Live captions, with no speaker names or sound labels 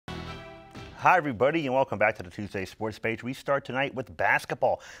Hi everybody and welcome back to the Tuesday Sports Page. We start tonight with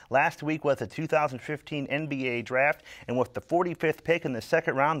basketball. Last week was the 2015 NBA draft, and with the 45th pick in the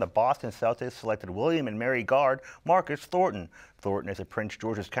second round, the Boston Celtics selected William and Mary guard Marcus Thornton. Thornton is a Prince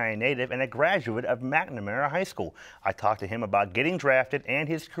George's County native and a graduate of McNamara High School. I talked to him about getting drafted and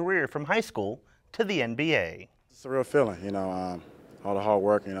his career from high school to the NBA. It's a real feeling, all the hard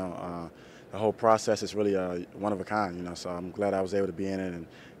work, the whole process is really one of a kind, so I'm glad I was able to be in it and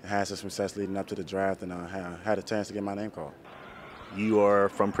had some success leading up to the draft and had a chance to get my name called. You are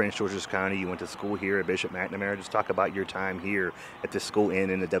from Prince George's County. You went to school here at Bishop McNamara. Just talk about your time here at this school and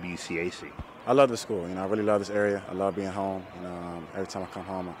in the WCAC. I love the school, I really love this area. I love being home, every time I come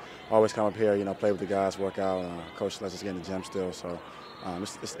home, I always come up here, play with the guys, work out. Coach lets us get in the gym still, so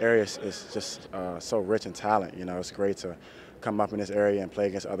this area is just so rich in talent, it's great to come up in this area and play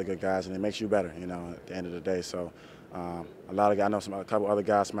against other good guys, and it makes you better, at the end of the day. So a lot of guys, I know a couple other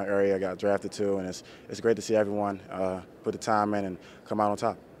guys from my area got drafted too, and it's great to see everyone put the time in and come out on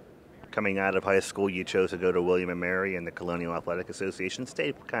top. Coming out of high school, you chose to go to William & Mary and the Colonial Athletic Association.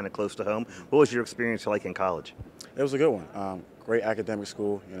 Stayed kind of close to home. What was your experience like in college? It was a good one. Great academic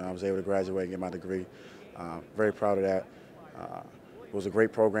school. I was able to graduate and get my degree. Very proud of that. It was a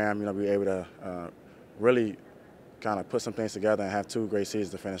great program. We were able to really kind of put some things together and have two great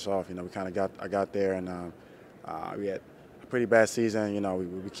seasons to finish off. I got there and we had a pretty bad season.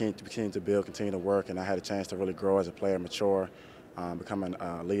 We continued to build, continue to work, and I had a chance to really grow as a player, mature, becoming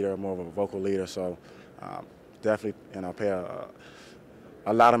a leader, more of a vocal leader. So definitely, pay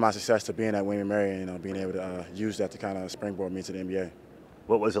a lot of my success to being at William & Mary, and being able to use that to kind of springboard me to the NBA.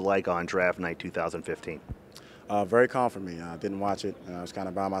 What was it like on draft night 2015? Very calm for me. I didn't watch it. I was kind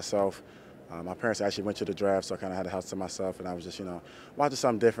of by myself. My parents actually went to the draft, so I kind of had the house to myself, and I was just, watching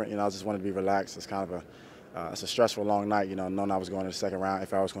something different. I just wanted to be relaxed. It's kind of it's a stressful, long night, knowing I was going to the second round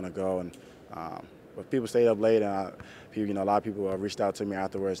if I was going to go. And but people stayed up late, and a lot of people reached out to me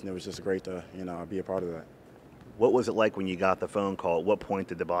afterwards, and it was just great to, be a part of that. What was it like when you got the phone call? At what point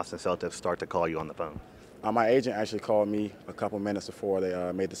did the Boston Celtics start to call you on the phone? My agent actually called me a couple minutes before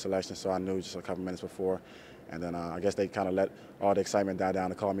they made the selection, so I knew just a couple minutes before. And then I guess they kind of let all the excitement die down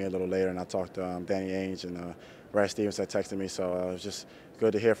to call me a little later, and I talked to Danny Ainge and Brad Stevens that texted me, so it was just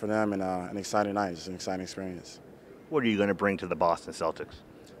good to hear from them, and an exciting night, just an exciting experience. What are you going to bring to the Boston Celtics?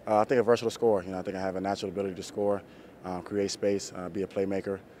 I think a versatile scorer. I think I have a natural ability to score, create space, be a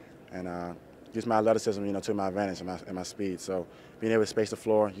playmaker, and use my athleticism, to my advantage and my speed. So being able to space the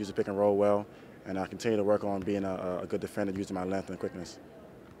floor, use the pick and roll well, and I continue to work on being a good defender using my length and quickness.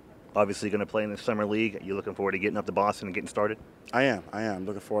 Obviously going to play in the summer league. Are you looking forward to getting up to Boston and getting started? I am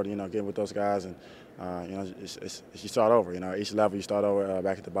looking forward to getting with those guys, and you start over. Each level you start over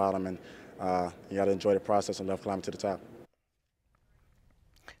back at the bottom, and you got to enjoy the process and love climbing to the top.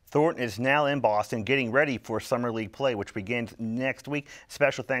 Thornton is now in Boston getting ready for summer league play, which begins next week.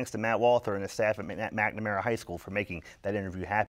 Special thanks to Matt Walther and the staff at McNamara High School for making that interview happen.